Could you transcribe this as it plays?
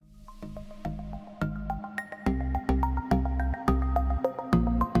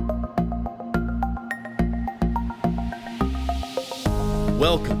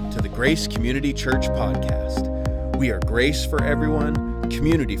Welcome to the Grace Community Church podcast. We are grace for everyone,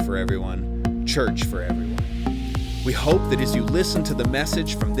 community for everyone, church for everyone. We hope that as you listen to the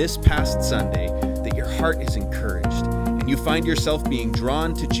message from this past Sunday, that your heart is encouraged and you find yourself being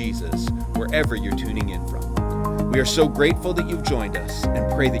drawn to Jesus wherever you're tuning in from. We are so grateful that you've joined us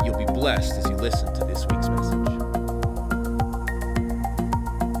and pray that you'll be blessed as you listen to this week's message.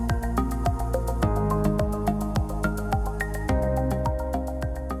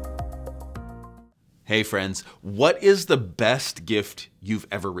 Hey friends, what is the best gift you've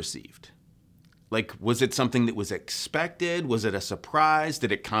ever received? Like, was it something that was expected? Was it a surprise?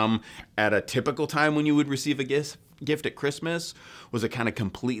 Did it come at a typical time when you would receive a gift at Christmas? Was it kind of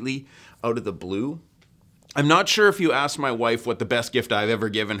completely out of the blue? I'm not sure if you asked my wife what the best gift I've ever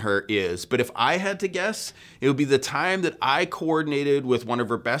given her is, but if I had to guess, it would be the time that I coordinated with one of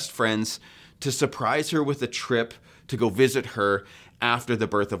her best friends to surprise her with a trip to go visit her after the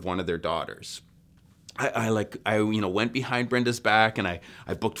birth of one of their daughters. I went behind Brenda's back and I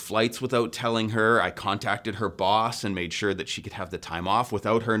booked flights without telling her. I contacted her boss and made sure that she could have the time off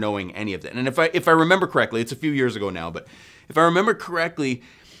without her knowing any of that. And if I remember correctly, it's a few years ago now, but if I remember correctly,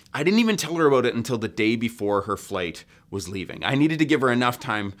 I didn't even tell her about it until the day before her flight was leaving. I needed to give her enough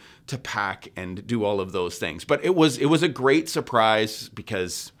time to pack and do all of those things. But it was a great surprise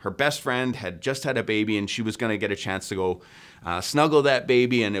because her best friend had just had a baby and she was going to get a chance to go snuggle that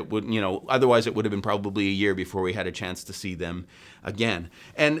baby, and it would, otherwise it would have been probably a year before we had a chance to see them again.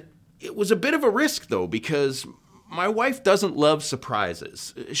 And it was a bit of a risk though, because my wife doesn't love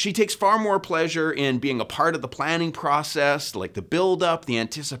surprises. She takes far more pleasure in being a part of the planning process, like the build-up, the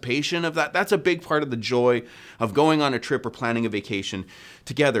anticipation of that. That's a big part of the joy of going on a trip or planning a vacation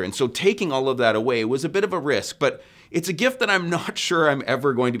together. And so taking all of that away was a bit of a risk, but it's a gift that I'm not sure I'm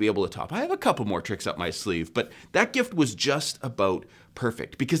ever going to be able to top. I have a couple more tricks up my sleeve, but that gift was just about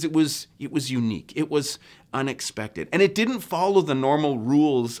perfect because it was unique. It was unexpected, and it didn't follow the normal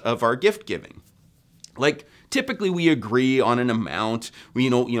rules of our gift giving. Like, typically we agree on an amount. We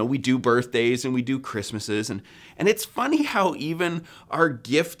do birthdays and we do Christmases, and it's funny how even our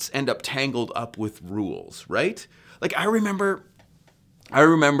gifts end up tangled up with rules, right? Like I remember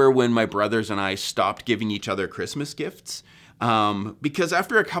when my brothers and I stopped giving each other Christmas gifts because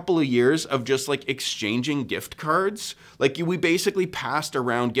after a couple of years of just like exchanging gift cards, like we basically passed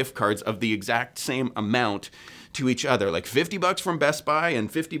around gift cards of the exact same amount to each other, like $50 from Best Buy and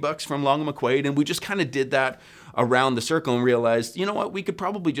 $50 from Long McQuaid. And we just kind of did that around the circle and realized, you know what, we could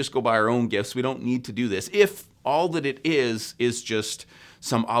probably just go buy our own gifts. We don't need to do this if all that it is just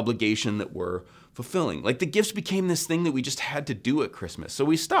some obligation that we're fulfilling. Like the gifts became this thing that we just had to do at Christmas. So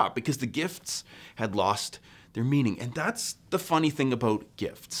we stopped because the gifts had lost their meaning. And that's the funny thing about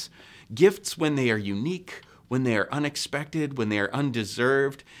gifts. Gifts, when they are unique, when they are unexpected, when they are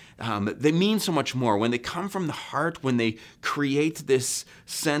undeserved, they mean so much more. When they come from the heart, when they create this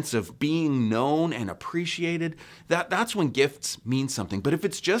sense of being known and appreciated, that's when gifts mean something. But if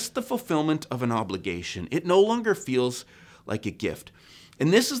it's just the fulfillment of an obligation, it no longer feels like a gift.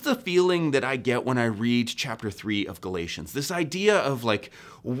 And this is the feeling that I get when I read chapter 3 of Galatians. This idea of like,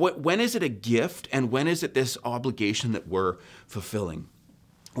 when is it a gift and when is it this obligation that we're fulfilling?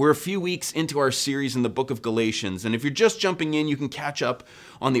 We're a few weeks into our series in the book of Galatians, and if you're just jumping in, you can catch up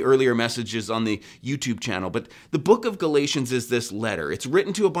on the earlier messages on the YouTube channel. But the book of Galatians is this letter. It's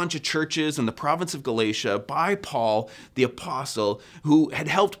written to a bunch of churches in the province of Galatia by Paul, the apostle, who had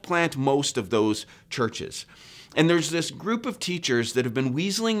helped plant most of those churches. And there's this group of teachers that have been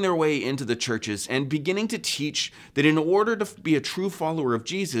weaseling their way into the churches and beginning to teach that in order to be a true follower of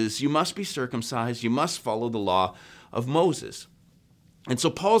Jesus, you must be circumcised, you must follow the law of Moses. And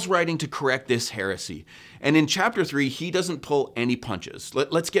so Paul's writing to correct this heresy. And in chapter 3, he doesn't pull any punches.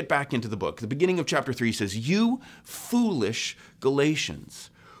 Let's get back into the book. The beginning of chapter 3 says, "You foolish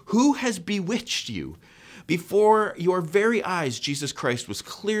Galatians, who has bewitched you? Before your very eyes, Jesus Christ was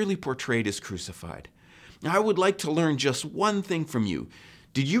clearly portrayed as crucified. Now, I would like to learn just one thing from you.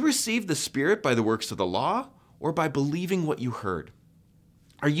 Did you receive the Spirit by the works of the law or by believing what you heard?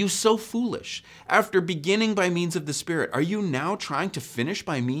 Are you so foolish? After beginning by means of the Spirit, are you now trying to finish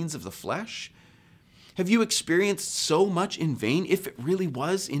by means of the flesh? Have you experienced so much in vain, if it really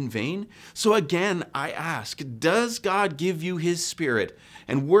was in vain? So again, I ask, does God give you His Spirit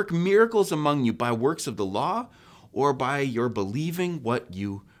and work miracles among you by works of the law or by your believing what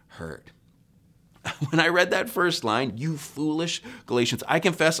you heard?" When I read that first line, "You foolish Galatians," I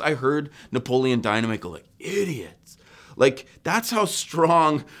confess I heard Napoleon Dynamite go like, "Idiots. Like, that's how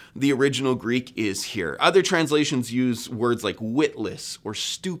strong the original Greek is here. Other translations use words like witless or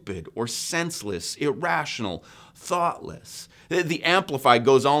stupid or senseless, irrational, thoughtless. The Amplified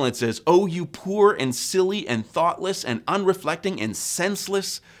goes on and says, "Oh, you poor and silly and thoughtless and unreflecting and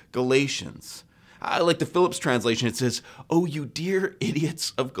senseless Galatians." I like the Phillips translation. It says, "Oh, you dear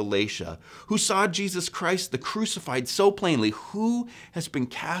idiots of Galatia, who saw Jesus Christ the crucified so plainly, who has been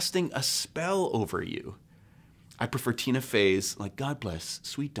casting a spell over you?" I prefer Tina Fey's, like, "God bless,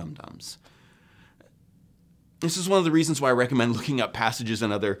 sweet dum-dums." This is one of the reasons why I recommend looking up passages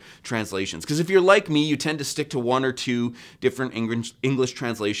in other translations. Because if you're like me, you tend to stick to one or two different English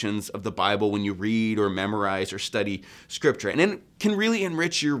translations of the Bible when you read or memorize or study Scripture. And it can really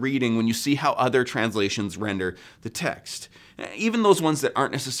enrich your reading when you see how other translations render the text. Even those ones that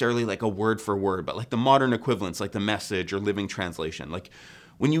aren't necessarily like a word for word, but like the modern equivalents, like the Message or Living Translation. Like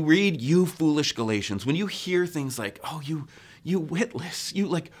when you read, "You foolish Galatians," when you hear things like, "Oh, you witless," you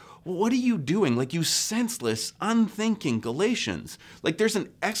like, what are you doing? Like, you senseless, unthinking Galatians. Like, there's an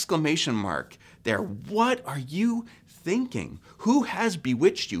exclamation mark there. What are you thinking? Who has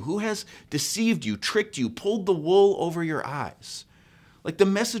bewitched you? Who has deceived you, tricked you, pulled the wool over your eyes? Like, the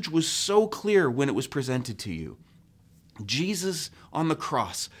message was so clear when it was presented to you. Jesus on the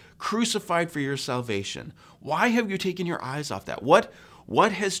cross, crucified for your salvation. Why have you taken your eyes off that? What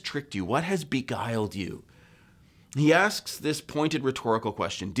has tricked you? What has beguiled you? He asks this pointed rhetorical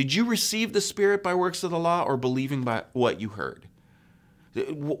question: did you receive the Spirit by works of the law or believing by what you heard?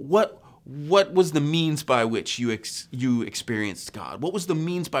 What was the means by which you experienced God? What was the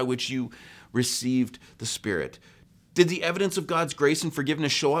means by which you received the Spirit? Did the evidence of God's grace and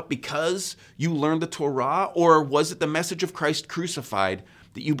forgiveness show up because you learned the Torah, or was it the message of Christ crucified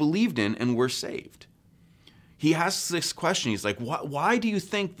that you believed in and were saved? He asks this question. He's like, why do you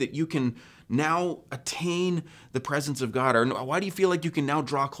think that you can now attain the presence of God? Or why do you feel like you can now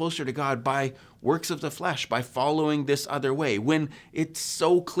draw closer to God by works of the flesh, by following this other way, when it's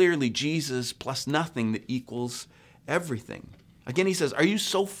so clearly Jesus plus nothing that equals everything? Again, he says, are you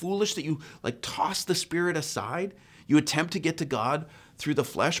so foolish that you like toss the Spirit aside? You attempt to get to God through the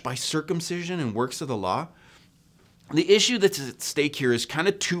flesh by circumcision and works of the law? The issue that's at stake here is kind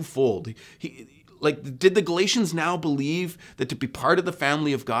of twofold. Did the Galatians now believe that to be part of the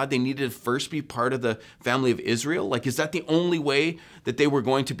family of God, they needed to first be part of the family of Israel? Like, is that the only way that they were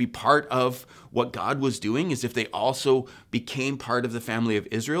going to be part of what God was doing, is if they also became part of the family of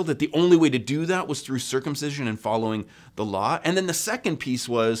Israel? That the only way to do that was through circumcision and following the law? And then the second piece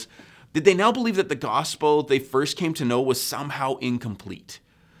was, did they now believe that the gospel they first came to know was somehow incomplete?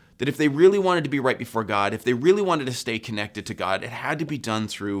 That if they really wanted to be right before God, if they really wanted to stay connected to God, it had to be done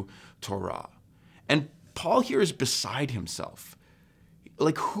through Torah. And Paul here is beside himself.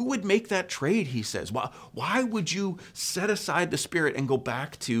 Like, who would make that trade, he says? Why would you set aside the Spirit and go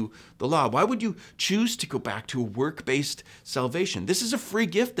back to the law? Why would you choose to go back to a work-based salvation? This is a free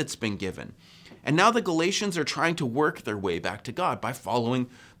gift that's been given. And now the Galatians are trying to work their way back to God by following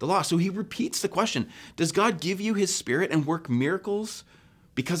the law. So he repeats the question: does God give you his Spirit and work miracles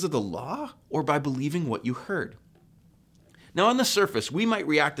because of the law, or by believing what you heard? Now, on the surface, we might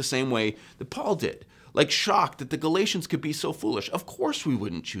react the same way that Paul did, like shocked that the Galatians could be so foolish. Of course we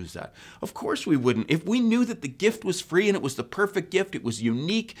wouldn't choose that. Of course we wouldn't. If we knew that the gift was free and it was the perfect gift, it was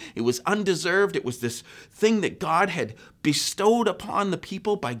unique, it was undeserved, it was this thing that God had bestowed upon the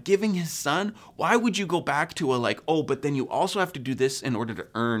people by giving his Son, why would you go back to but then you also have to do this in order to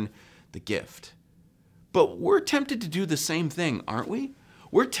earn the gift? But we're tempted to do the same thing, aren't we?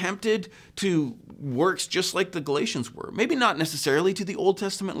 We're tempted to works just like the Galatians were. Maybe not necessarily to the Old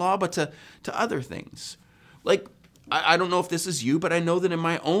Testament law, but to other things. Like, I don't know if this is you, but I know that in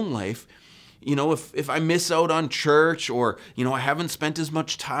my own life, if I miss out on church, or, I haven't spent as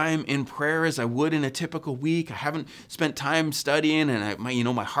much time in prayer as I would in a typical week, I haven't spent time studying, and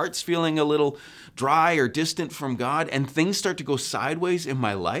my heart's feeling a little dry or distant from God, and things start to go sideways in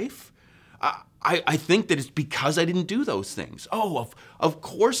my life, I think that it's because I didn't do those things. Oh, of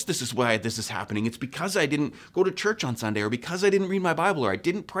course this is why this is happening. It's because I didn't go to church on Sunday, or because I didn't read my Bible, or I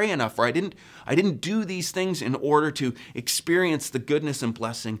didn't pray enough, or I didn't do these things in order to experience the goodness and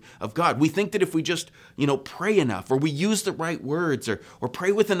blessing of God. We think that if we just, pray enough, or we use the right words, or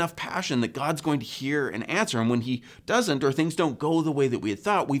pray with enough passion, that God's going to hear and answer. And when he doesn't, or things don't go the way that we had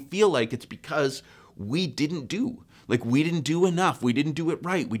thought, we feel like it's because we didn't do. Like, we didn't do enough. We didn't do it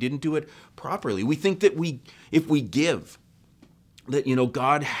right. We didn't do it properly. We think that if we give, that,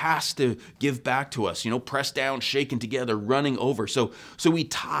 God has to give back to us, pressed down, shaken together, running over. So we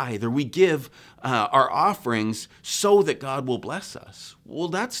tithe, or we give our offerings so that God will bless us. Well,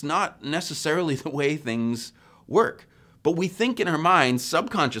 that's not necessarily the way things work. But we think in our minds,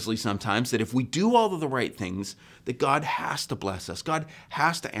 subconsciously sometimes, that if we do all of the right things, that God has to bless us, God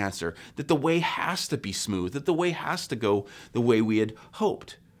has to answer, that the way has to be smooth, that the way has to go the way we had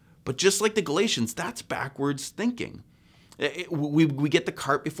hoped. But just like the Galatians, that's backwards thinking. We get the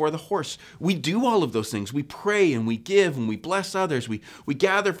cart before the horse. We do all of those things. We pray and we give and we bless others. We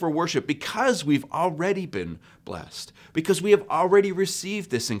gather for worship because we've already been blessed, because we have already received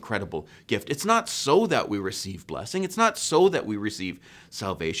this incredible gift. It's not so that we receive blessing. It's not so that we receive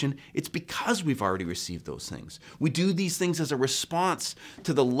salvation. It's because we've already received those things. We do these things as a response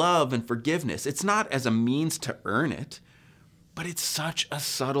to the love and forgiveness. It's not as a means to earn it. But it's such a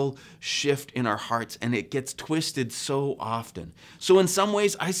subtle shift in our hearts, and it gets twisted so often. So in some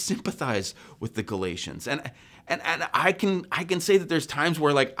ways, I sympathize with the Galatians, and I can say that there's times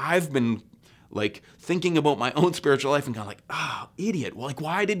where like I've been like thinking about my own spiritual life and kind of like, idiot. Well, like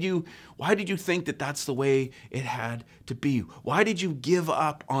why did you think that that's the way it had to be? Why did you give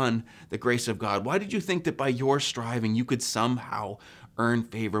up on the grace of God? Why did you think that by your striving you could somehow earn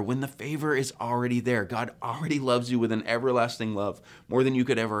favor when the favor is already there? God already loves you with an everlasting love, more than you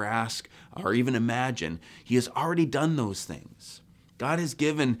could ever ask or even imagine. He has already done those things. God has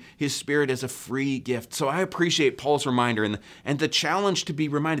given his Spirit as a free gift. So I appreciate Paul's reminder and the challenge to be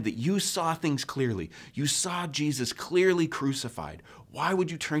reminded that you saw things clearly. You saw Jesus clearly crucified. Why would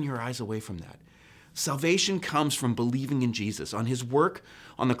you turn your eyes away from that? Salvation comes from believing in Jesus, on his work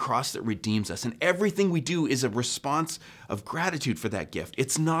on the cross that redeems us. And everything we do is a response of gratitude for that gift.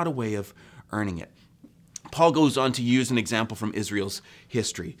 It's not a way of earning it. Paul goes on to use an example from Israel's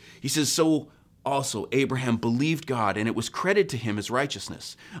history. He says, so also Abraham believed God, and it was credited to him as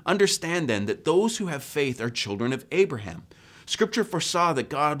righteousness. Understand then that those who have faith are children of Abraham. Scripture foresaw that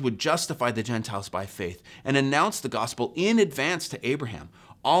God would justify the Gentiles by faith and announce the gospel in advance to Abraham.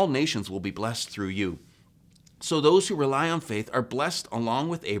 All nations will be blessed through you. So those who rely on faith are blessed along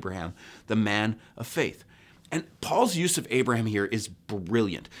with Abraham, the man of faith. And Paul's use of Abraham here is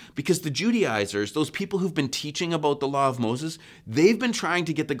brilliant because the Judaizers, those people who've been teaching about the law of Moses, they've been trying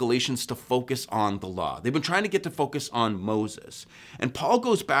to get the Galatians to focus on the law. They've been trying to get to focus on Moses. And Paul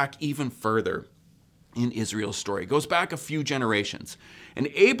goes back even further in Israel's story, goes back a few generations. And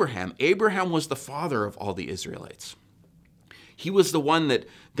Abraham was the father of all the Israelites. He was the one that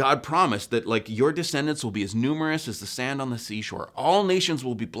God promised that like your descendants will be as numerous as the sand on the seashore. All nations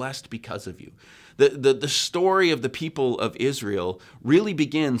will be blessed because of you. The story of the people of Israel really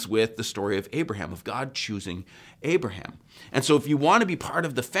begins with the story of Abraham, of God choosing Abraham. And so if you want to be part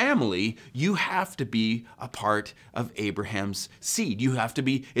of the family, you have to be a part of Abraham's seed. You have to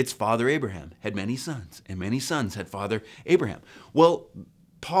be, its father Abraham had many sons, and many sons had father Abraham. Well,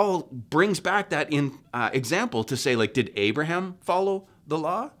 Paul brings back that in example to say, like, did Abraham follow the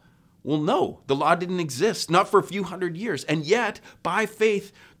law? Well, no, the law didn't exist, not for a few hundred years. And yet, by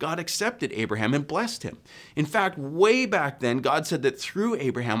faith, God accepted Abraham and blessed him. In fact, way back then, God said that through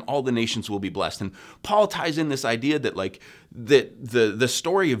Abraham, all the nations will be blessed. And Paul ties in this idea that the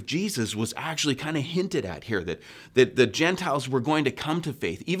story of Jesus was actually kind of hinted at here, that the Gentiles were going to come to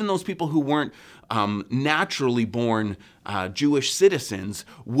faith. Even those people who weren't naturally born Jewish citizens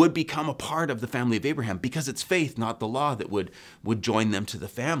would become a part of the family of Abraham because it's faith, not the law, that would join them to the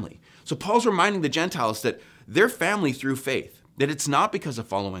family. So Paul's reminding the Gentiles that they're family through faith, that it's not because of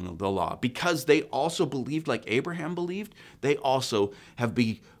following the law, because they also believed like Abraham believed, they also have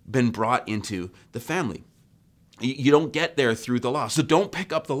been brought into the family. You don't get there through the law. So don't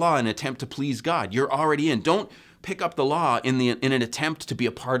pick up the law and attempt to please God. You're already in. Don't pick up the law in an attempt to be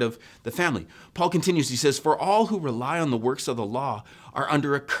a part of the family. Paul continues, he says, for all who rely on the works of the law are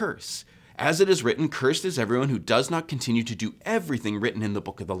under a curse. As it is written, cursed is everyone who does not continue to do everything written in the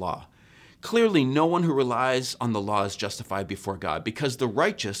book of the law. Clearly, no one who relies on the law is justified before God, because the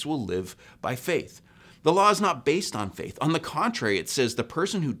righteous will live by faith. The law is not based on faith. On the contrary, it says the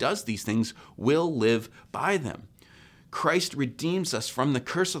person who does these things will live by them. Christ redeems us from the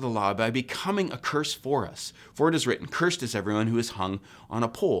curse of the law by becoming a curse for us. For it is written, cursed is everyone who is hung on a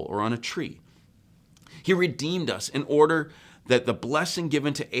pole or on a tree. He redeemed us in order that the blessing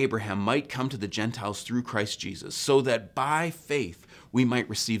given to Abraham might come to the Gentiles through Christ Jesus, so that by faith we might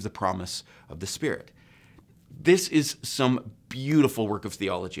receive the promise of the Spirit. This is some beautiful work of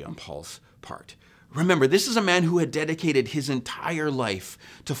theology on Paul's part. Remember, this is a man who had dedicated his entire life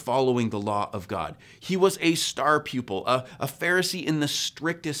to following the law of God. He was a star pupil, a Pharisee in the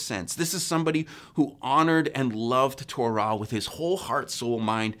strictest sense. This is somebody who honored and loved Torah with his whole heart, soul,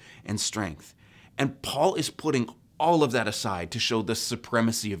 mind, and strength. And Paul is putting all of that aside to show the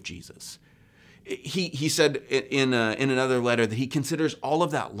supremacy of Jesus. He said in another letter that he considers all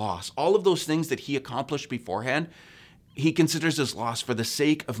of that loss, all of those things that he accomplished beforehand, he considers as lost for the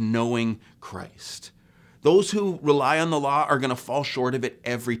sake of knowing Christ. Those who rely on the law are going to fall short of it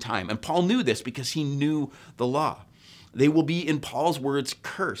every time. And Paul knew this because he knew the law. They will be, in Paul's words,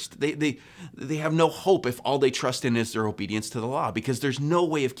 cursed. They have no hope if all they trust in is their obedience to the law, because there's no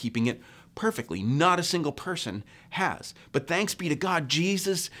way of keeping it perfectly. Not a single person has. But thanks be to God,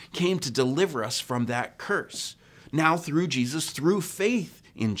 Jesus came to deliver us from that curse. Now through Jesus, through faith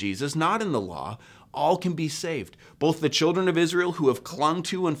in Jesus, not in the law, all can be saved. Both the children of Israel who have clung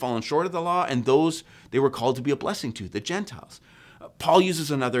to and fallen short of the law, and those they were called to be a blessing to, the Gentiles. Paul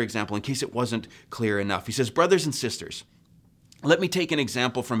uses another example in case it wasn't clear enough. He says, brothers and sisters, let me take an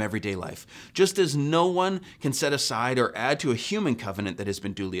example from everyday life. Just as no one can set aside or add to a human covenant that has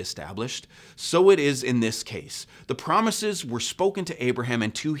been duly established, so it is in this case. The promises were spoken to Abraham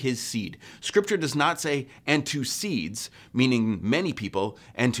and to his seed. Scripture does not say, and to seeds, meaning many people,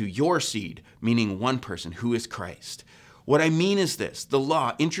 and to your seed, meaning one person, who is Christ. What I mean is this: the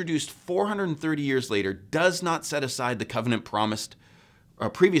law, introduced 430 years later, does not set aside the covenant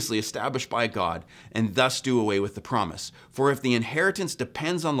previously established by God, and thus do away with the promise. For if the inheritance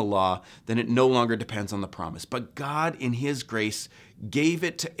depends on the law, then it no longer depends on the promise. But God, in his grace, gave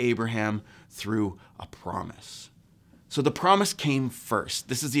it to Abraham through a promise. So the promise came first.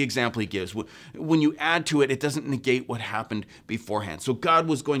 This is the example he gives. When you add to it, it doesn't negate what happened beforehand. So God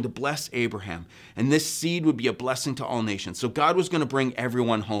was going to bless Abraham, and this seed would be a blessing to all nations. So God was going to bring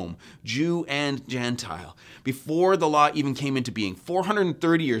everyone home, Jew and Gentile, before the law even came into being,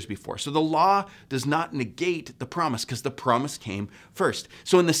 430 years before. So the law does not negate the promise, because the promise came first.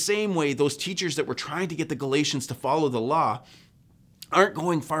 So in the same way, those teachers that were trying to get the Galatians to follow the law aren't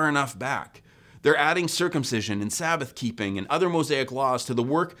going far enough back. They're adding circumcision and Sabbath keeping and other Mosaic laws to the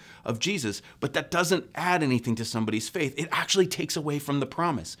work of Jesus, but that doesn't add anything to somebody's faith. It actually takes away from the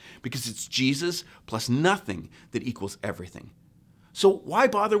promise, because it's Jesus plus nothing that equals everything. So why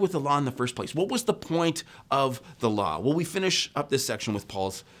bother with the law in the first place? What was the point of the law? Well, we finish up this section with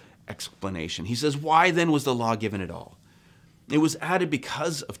Paul's explanation. He says, why then was the law given at all? It was added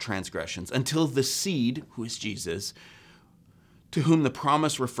because of transgressions, until the seed, who is Jesus, to whom the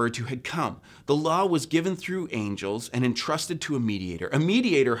promise referred to, had come. The law was given through angels and entrusted to a mediator. A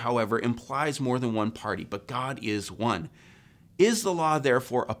mediator, however, implies more than one party, but God is one. Is the law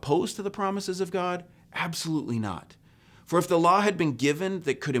therefore opposed to the promises of God? Absolutely not. For if the law had been given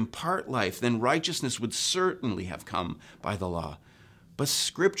that could impart life, then righteousness would certainly have come by the law. But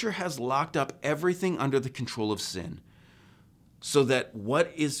Scripture has locked up everything under the control of sin, so that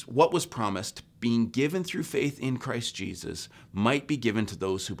what was promised, being given through faith in Christ Jesus, might be given to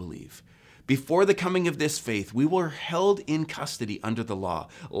those who believe. Before the coming of this faith, we were held in custody under the law,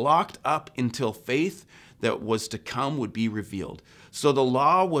 locked up until faith that was to come would be revealed. So the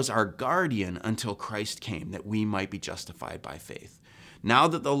law was our guardian until Christ came, that we might be justified by faith. Now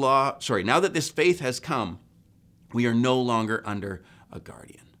that this faith has come, we are no longer under a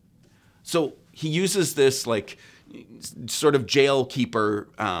guardian. So he uses this sort of jail keeper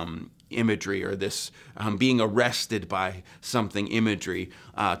imagery, or this being arrested by something imagery,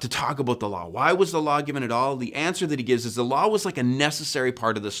 to talk about the law. Why was the law given at all? The answer that he gives is the law was like a necessary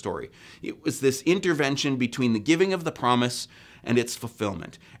part of the story. It was this intervention between the giving of the promise and its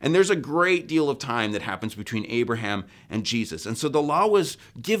fulfillment. And there's a great deal of time that happens between Abraham and Jesus. And so the law was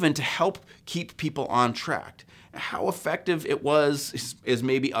given to help keep people on track. How effective it was is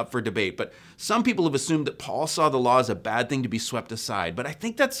maybe up for debate, but some people have assumed that Paul saw the law as a bad thing to be swept aside. But I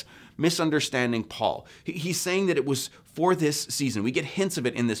think that's misunderstanding Paul. He's saying that it was for this season. We get hints of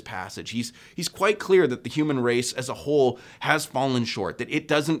it in this passage. He's quite clear that the human race as a whole has fallen short, that it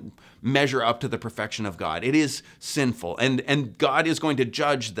doesn't measure up to the perfection of God. It is sinful, and God is going to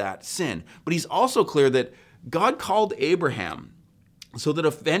judge that sin. But he's also clear that God called Abraham so that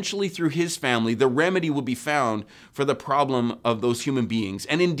eventually through his family, the remedy will be found for the problem of those human beings,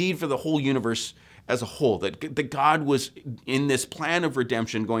 and indeed for the whole universe as a whole, that God was, in this plan of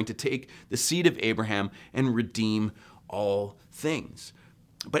redemption, going to take the seed of Abraham and redeem all things.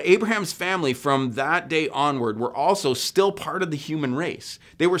 But Abraham's family from that day onward were also still part of the human race.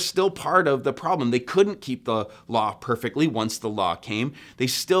 They were still part of the problem. They couldn't keep the law perfectly once the law came. They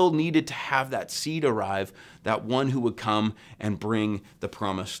still needed to have that seed arrive, that one who would come and bring the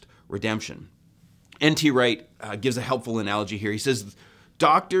promised redemption. N.T. Wright gives a helpful analogy here. He says,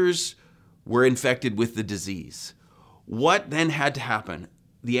 doctors were infected with the disease. What then had to happen?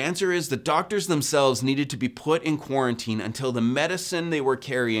 The answer is the doctors themselves needed to be put in quarantine until the medicine they were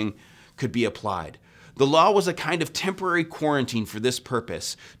carrying could be applied. The law was a kind of temporary quarantine for this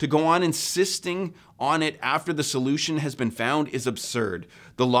purpose. To go on insisting on it after the solution has been found is absurd.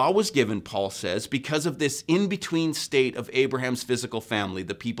 The law was given, Paul says, because of this in-between state of Abraham's physical family,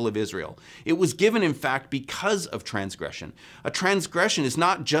 the people of Israel. It was given, in fact, because of transgression. A transgression is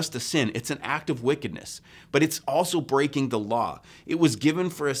not just a sin, it's an act of wickedness, but it's also breaking the law. It was given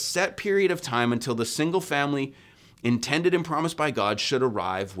for a set period of time until the single family intended and promised by God should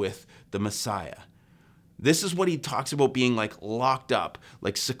arrive with the Messiah. This is what he talks about being like locked up,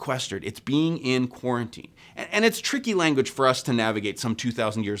 like sequestered. It's being in quarantine. And it's tricky language for us to navigate some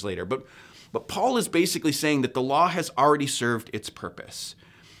 2,000 years later. But Paul is basically saying that the law has already served its purpose.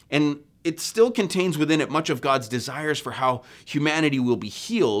 And it still contains within it much of God's desires for how humanity will be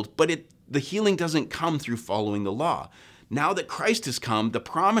healed, but the healing doesn't come through following the law. Now that Christ has come, the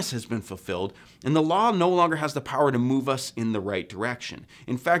promise has been fulfilled, and the law no longer has the power to move us in the right direction.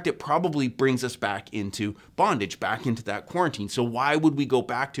 In fact, it probably brings us back into bondage, back into that quarantine. So why would we go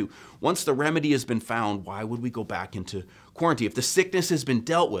back to, once the remedy has been found, why would we go back into quarantine? If the sickness has been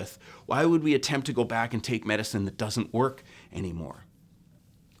dealt with, why would we attempt to go back and take medicine that doesn't work anymore?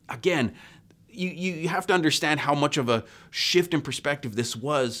 Again, you have to understand how much of a shift in perspective this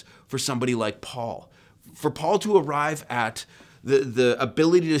was for somebody like Paul. For Paul to arrive at the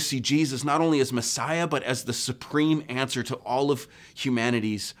ability to see Jesus not only as Messiah, but as the supreme answer to all of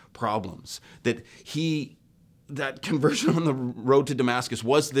humanity's problems. That conversion on the road to Damascus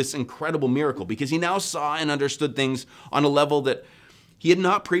was this incredible miracle because he now saw and understood things on a level that he had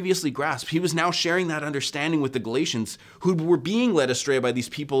not previously grasped. He was now sharing that understanding with the Galatians who were being led astray by these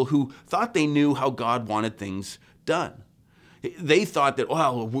people who thought they knew how God wanted things done. They thought that,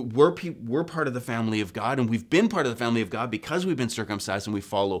 well, we're part of the family of God, and we've been part of the family of God because we've been circumcised and we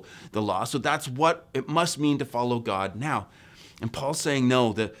follow the law. So that's what it must mean to follow God now. And Paul's saying,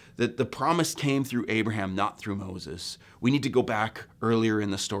 no, the promise came through Abraham, not through Moses. We need to go back earlier in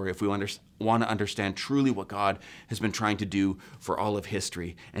the story if we want to understand truly what God has been trying to do for all of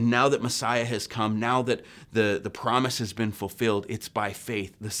history. And now that Messiah has come, now that the promise has been fulfilled, it's by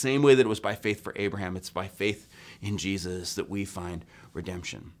faith. The same way that it was by faith for Abraham, it's by faith in Jesus that we find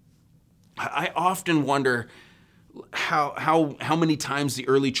redemption. I often wonder how many times the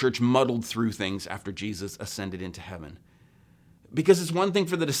early church muddled through things after Jesus ascended into heaven. Because it's one thing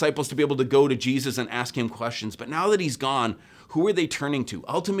for the disciples to be able to go to Jesus and ask him questions, but now that he's gone, who are they turning to?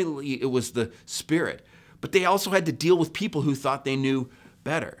 Ultimately, it was the Spirit. But they also had to deal with people who thought they knew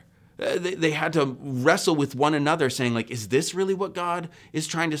better. They had to wrestle with one another saying, like, is this really what God is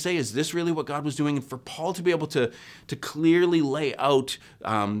trying to say? Is this really what God was doing? And for Paul to be able to clearly lay out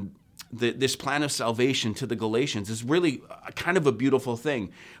this plan of salvation to the Galatians is really kind of a beautiful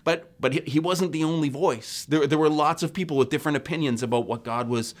thing. But he wasn't the only voice. There were lots of people with different opinions about what God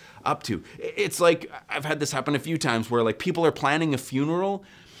was up to. It's like, I've had this happen a few times where like people are planning a funeral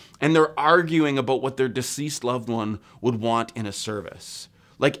and they're arguing about what their deceased loved one would want in a service.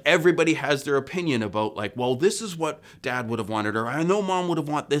 Like everybody has their opinion about like, well, this is what dad would have wanted, or I know mom would have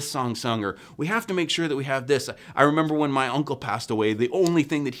wanted this song sung, or we have to make sure that we have this. I remember when my uncle passed away, the only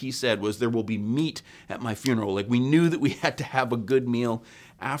thing that he said was there will be meat at my funeral. Like we knew that we had to have a good meal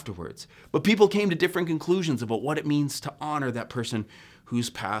afterwards. But people came to different conclusions about what it means to honor that person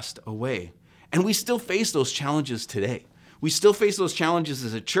who's passed away. And we still face those challenges today. We still face those challenges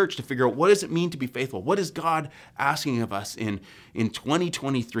as a church to figure out what does it mean to be faithful? What is God asking of us in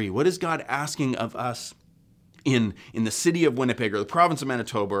 2023? What is God asking of us in the city of Winnipeg or the province of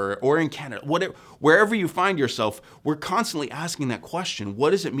Manitoba or in Canada? Wherever you find yourself, we're constantly asking that question.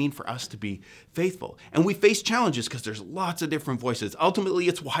 What does it mean for us to be faithful? And we face challenges because there's lots of different voices. Ultimately,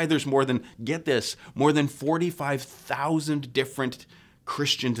 it's why there's more than 45,000 different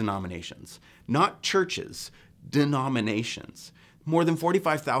Christian denominations, not churches, denominations. More than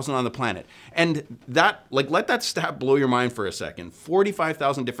 45,000 on the planet. And that, like, let that stat blow your mind for a second.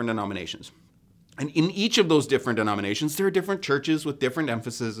 45,000 different denominations. And in each of those different denominations, there are different churches with different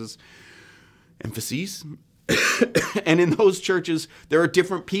emphases. And in those churches, there are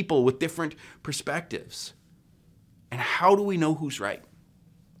different people with different perspectives. And how do we know who's right?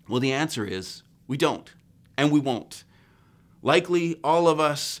 Well, the answer is we don't, and we won't. Likely, all of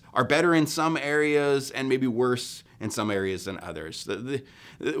us are better in some areas and maybe worse in some areas than others.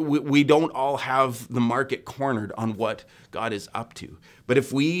 We don't all have the market cornered on what God is up to. But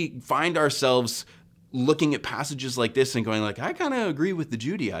if we find ourselves looking at passages like this and going like, I kind of agree with the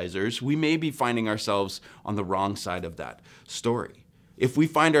Judaizers, we may be finding ourselves on the wrong side of that story. If we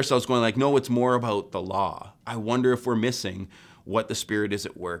find ourselves going like, no, it's more about the law, I wonder if we're missing what the Spirit is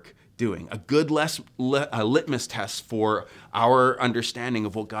at work doing? A good litmus test for our understanding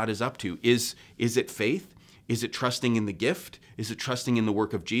of what God is up to. Is it faith? Is it trusting in the gift? Is it trusting in the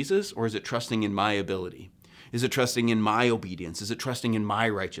work of Jesus? Or is it trusting in my ability? Is it trusting in my obedience? Is it trusting in my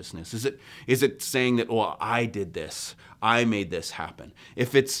righteousness? Is it saying that, oh, I did this, I made this happen?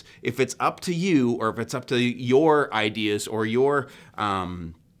 If it's up to you, or if it's up to your ideas or your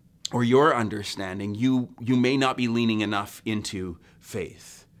understanding, you may not be leaning enough into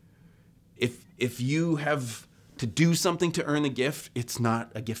faith. If you have to do something to earn the gift, it's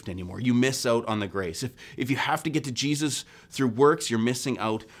not a gift anymore. You miss out on the grace. If you have to get to Jesus through works, you're missing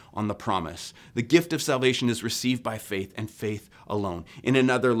out on the promise. The gift of salvation is received by faith, and faith alone. In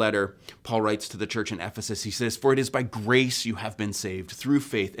another letter, Paul writes to the church in Ephesus, he says, "For it is by grace you have been saved, through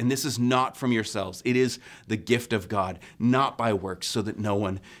faith, and this is not from yourselves. It is the gift of God, not by works, so that no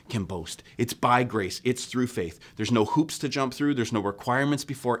one can boast." It's by grace. It's through faith. There's no hoops to jump through. There's no requirements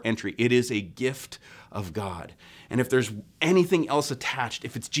before entry. It is a gift of God. And if there's anything else attached,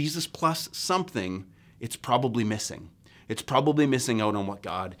 if it's Jesus plus something, it's probably missing. It's probably missing out on what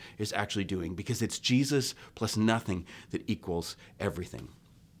God is actually doing, because it's Jesus plus nothing that equals everything.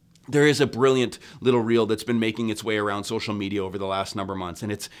 There is a brilliant little reel that's been making its way around social media over the last number of months,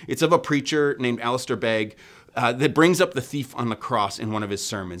 and it's of a preacher named Alistair Begg that brings up the thief on the cross in one of his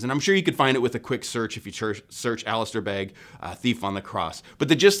sermons. And I'm sure you could find it with a quick search if you search Alistair Begg, thief on the cross. But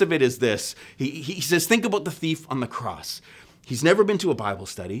the gist of it is this. He says, think about the thief on the cross. He's never been to a Bible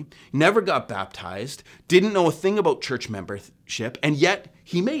study, never got baptized, didn't know a thing about church membership, and yet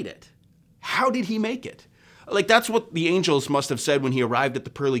he made it. How did he make it? Like, that's what the angels must have said when he arrived at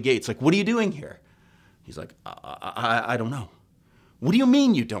the pearly gates. Like, what are you doing here? He's like, I don't know. What do you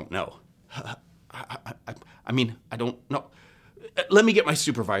mean you don't know? I don't know. Let me get my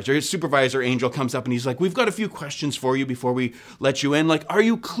supervisor. His supervisor, angel, comes up and he's like, we've got a few questions for you before we let you in. Like, are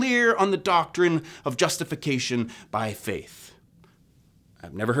you clear on the doctrine of justification by faith?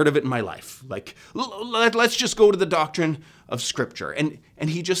 I've never heard of it in my life. Like, let's just go to the doctrine of Scripture. And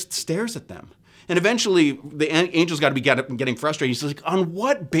he just stares at them. And eventually, the angel's got to be getting frustrated. He's like, on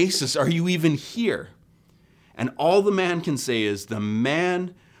what basis are you even here? And all the man can say is, the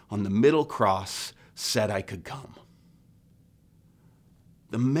man on the middle cross said I could come.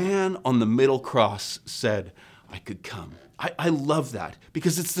 The man on the middle cross said I could come. I love that,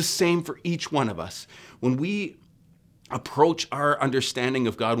 because it's the same for each one of us. When we approach our understanding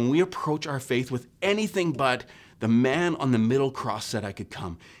of God, when we approach our faith with anything but the man on the middle cross said I could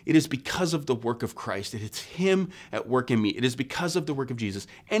come, it is because of the work of Christ. It's him at work in me. It is because of the work of Jesus.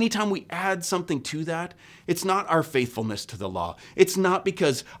 Anytime we add something to that, it's not our faithfulness to the law. It's not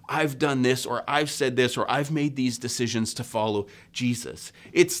because I've done this or I've said this or I've made these decisions to follow Jesus.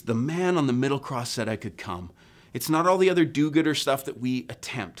 It's the man on the middle cross said I could come. It's not all the other do-gooder stuff that we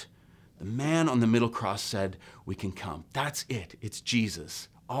attempt. The man on the middle cross said we can come. That's it. It's Jesus.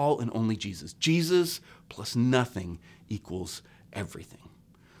 All and only Jesus. Jesus plus nothing equals everything.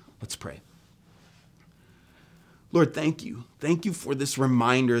 Let's pray. Lord, thank you. Thank you for this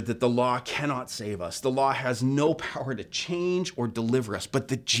reminder that the law cannot save us. The law has no power to change or deliver us, but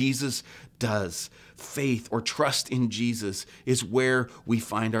that Jesus does. Faith or trust in Jesus is where we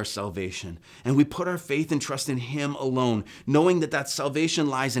find our salvation. And we put our faith and trust in him alone, knowing that salvation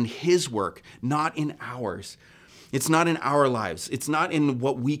lies in his work, not in ours. It's not in our lives. It's not in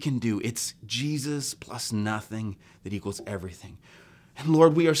what we can do. It's Jesus plus nothing that equals everything. And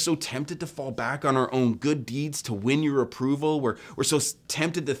Lord, we are so tempted to fall back on our own good deeds to win your approval. We're so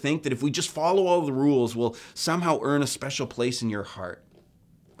tempted to think that if we just follow all the rules, we'll somehow earn a special place in your heart.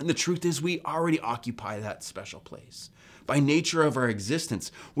 And the truth is, we already occupy that special place. By nature of our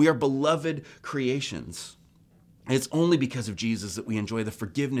existence, we are beloved creations. And it's only because of Jesus that we enjoy the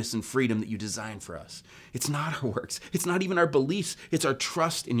forgiveness and freedom that you designed for us. It's not our works. It's not even our beliefs. It's our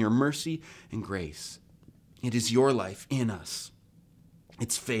trust in your mercy and grace. It is your life in us.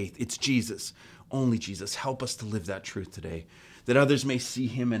 It's faith. It's Jesus. Only Jesus. Help us to live that truth today, that others may see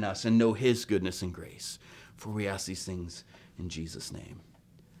him in us and know his goodness and grace. For we ask these things in Jesus' name.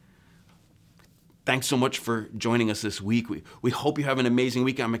 Thanks so much for joining us this week. We hope you have an amazing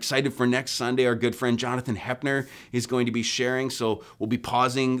week. I'm excited for next Sunday. Our good friend Jonathan Hepner is going to be sharing, so we'll be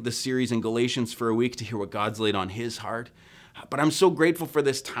pausing the series in Galatians for a week to hear what God's laid on his heart. But I'm so grateful for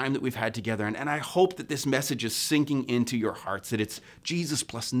this time that we've had together. And I hope that this message is sinking into your hearts, that it's Jesus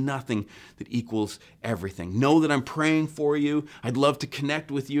plus nothing that equals everything. Know that I'm praying for you. I'd love to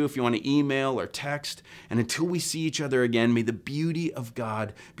connect with you if you want to email or text. And until we see each other again, may the beauty of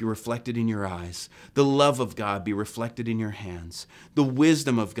God be reflected in your eyes, the love of God be reflected in your hands, the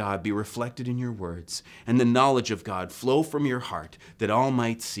wisdom of God be reflected in your words, and the knowledge of God flow from your heart, that all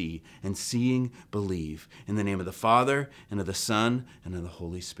might see, and seeing believe. In the name of the Father, and of the Son, and of the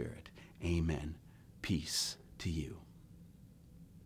Holy Spirit. Amen. Peace to you.